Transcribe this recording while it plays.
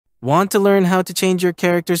Want to learn how to change your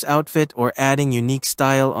character's outfit or adding unique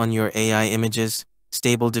style on your AI images?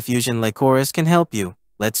 Stable Diffusion Lycoris can help you.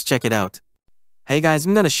 Let's check it out. Hey guys,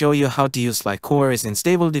 I'm gonna show you how to use Licorice in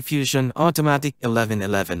Stable Diffusion Automatic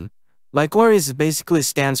 1111. Licorice basically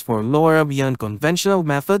stands for Lora Beyond Conventional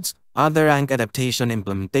Methods, Other Rank Adaptation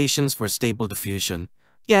Implementations for Stable Diffusion.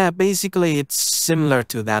 Yeah, basically it's similar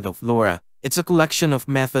to that of Lora. It's a collection of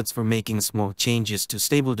methods for making small changes to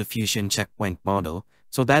Stable Diffusion checkpoint model.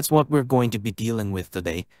 So that's what we're going to be dealing with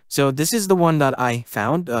today. So this is the one that I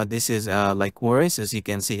found. This is Licorice. As you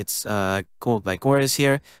can see, it's called Licorice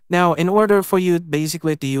here. Now, in order for you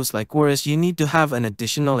basically to use Licorice, you need to have an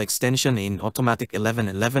additional extension in Automatic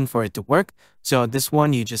 1111 for it to work. So this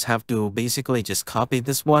one, you just have to basically just copy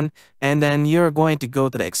this one. And then you're going to go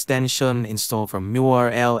to the extension, install from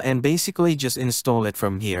URL, and basically just install it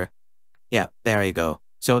from here. Yeah, there you go.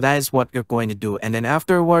 So that is what you're going to do. And then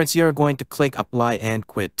afterwards, you're going to click apply and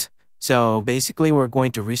quit. So basically, we're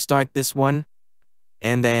going to restart this one.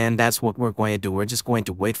 And then that's what we're going to do. We're just going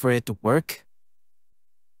to wait for it to work.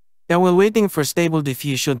 Now we're waiting for Stable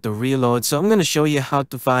Diffusion to reload. So I'm going to show you how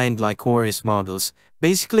to find Licorice models.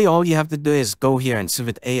 Basically, all you have to do is go here in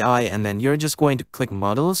CivitAI, and then you're just going to click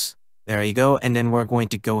models. There you go. And then we're going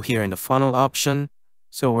to go here in the funnel option.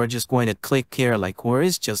 So we're just going to click here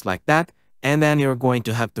Licorice, just like that. And then you're going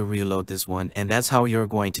to have to reload this one, and that's how you're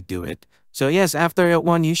going to do it. So yes, after that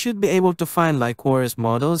one, you should be able to find Licorice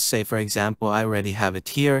models. Say for example, I already have it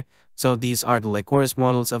here. So these are the Licorice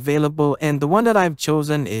models available, and the one that I've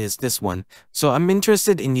chosen is this one. So I'm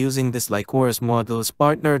interested in using this Licorice models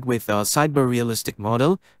partnered with a cyber realistic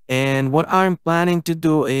model. And what I'm planning to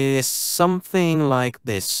do is something like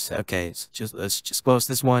this. Okay, so let's just close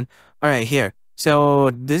this one. All right, here. So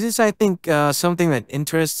this is, I think, something that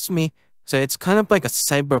interests me. So it's kind of like a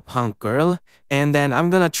cyberpunk girl. And then I'm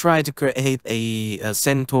gonna try to create a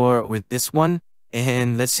centaur with this one.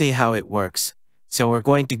 And let's see how it works. So we're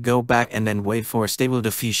going to go back and then wait for Stable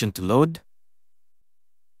Diffusion to load.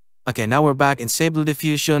 Okay, now we're back in Stable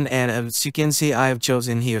Diffusion, and as you can see, I have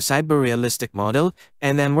chosen here Cyber Realistic Model.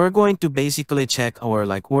 And then we're going to basically check our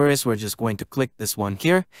Licorice. We're just going to click this one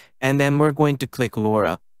here. And then we're going to click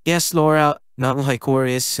Lora. Yes, Lora, not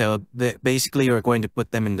Licorice. So basically, you're going to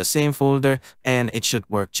put them in the same folder, and it should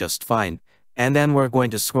work just fine. And then we're going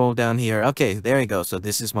to scroll down here. Okay, there you go. So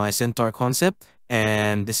this is my centaur concept.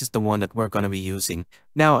 And this is the one that we're going to be using.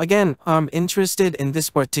 Now, again, I'm interested in this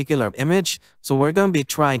particular image. So we're going to be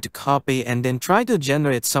trying to copy and then try to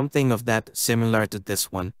generate something of that similar to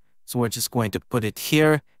this one. So we're just going to put it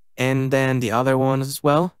here and then the other one as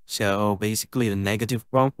well. So basically the negative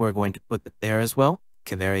prompt, we're going to put it there as well.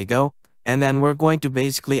 Okay, there you go. And then we're going to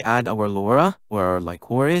basically add our Lora or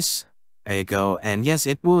Licorice. There you go. And yes,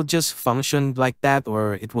 it will just function like that,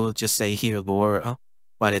 or it will just say here Lora.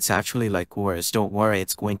 But it's actually Licorice. Don't worry,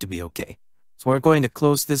 it's going to be okay. So we're going to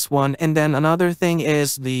close this one. And then another thing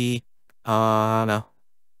is the, no.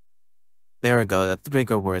 There we go, the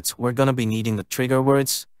trigger words. We're going to be needing the trigger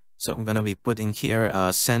words. So I'm going to be putting here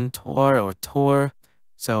centaur or tor.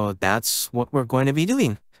 So that's what we're going to be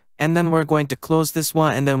doing. And then we're going to close this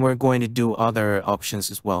one, and then we're going to do other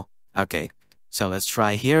options as well. Okay, so let's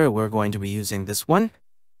try here. We're going to be using this one.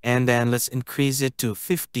 And then let's increase it to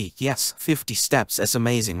 50. Yes, 50 steps. That's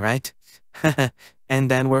amazing, right? And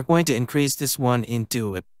then we're going to increase this one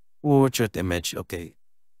into a portrait image. Okay.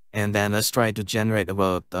 And then let's try to generate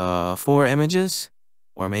about 4 images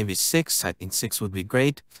or maybe 6. I think 6 would be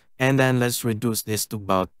great. And then let's reduce this to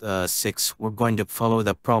about 6. We're going to follow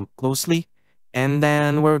the prompt closely. And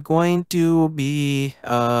then we're going to be,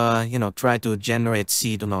 try to generate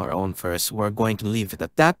seed on our own first. We're going to leave it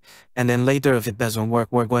at that. And then later, if it doesn't work,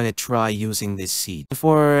 we're going to try using this seed.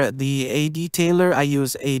 For the A detailer, I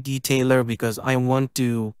use A detailer because I want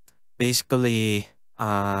to basically,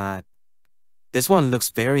 this one looks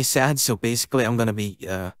very sad. So basically, I'm going to be,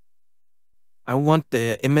 I want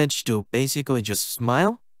the image to basically just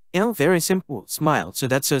smile. Very simple, smile. So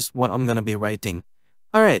that's just what I'm going to be writing.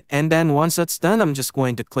 All right, and then once that's done, I'm just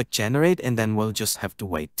going to click generate, and then we'll just have to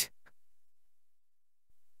wait.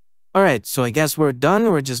 All right, so I guess we're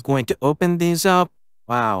done. We're just going to open these up.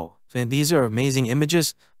 Wow, so these are amazing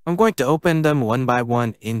images. I'm going to open them one by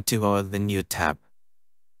one into the new tab.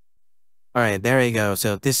 All right, there you go.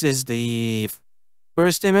 So this is the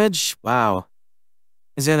first image. Wow,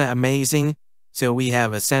 isn't that amazing? So we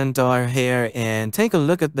have a centaur here, and take a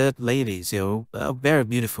look at that lady. So a very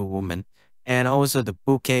beautiful woman. And also the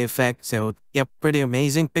bouquet effect. So, yep, pretty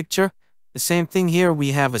amazing picture. The same thing here.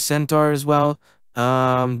 We have a centaur as well.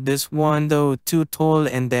 This one, though, too tall.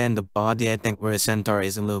 And then the body, I think, where a centaur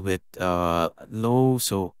is a little bit low.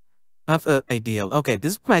 So, have an ideal. Okay,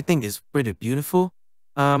 this one I think is pretty beautiful.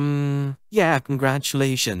 Yeah,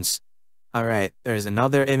 congratulations. All right, there's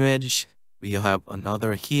another image. We have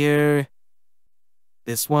another here.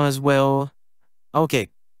 This one as well. Okay,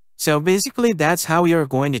 so basically that's how you're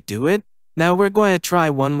going to do it. Now we're going to try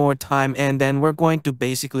one more time, and then we're going to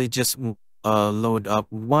basically just load up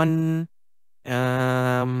one.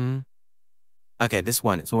 Um, okay, this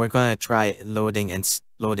one. So we're going to try loading and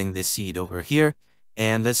loading this seed over here,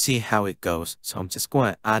 and let's see how it goes. So I'm just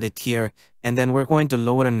going to add it here, and then we're going to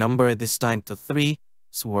load a number this time to 3.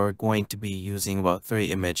 So we're going to be using about 3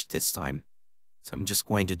 image this time. So I'm just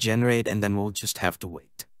going to generate, and then we'll just have to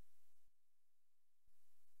wait.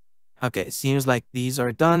 Okay, it seems like these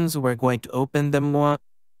are done, so we're going to open them more.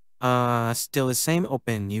 Still the same,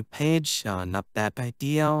 open new page, not that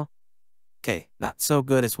ideal. Okay, not so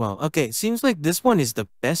good as well. Okay, seems like this one is the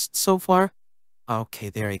best so far. Okay,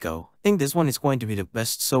 there you go. I think this one is going to be the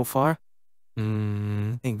best so far.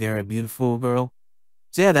 I think they're a beautiful girl.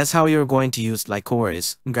 So yeah, that's how you're going to use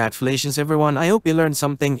Licorice. Congratulations everyone, I hope you learned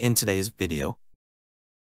something in today's video.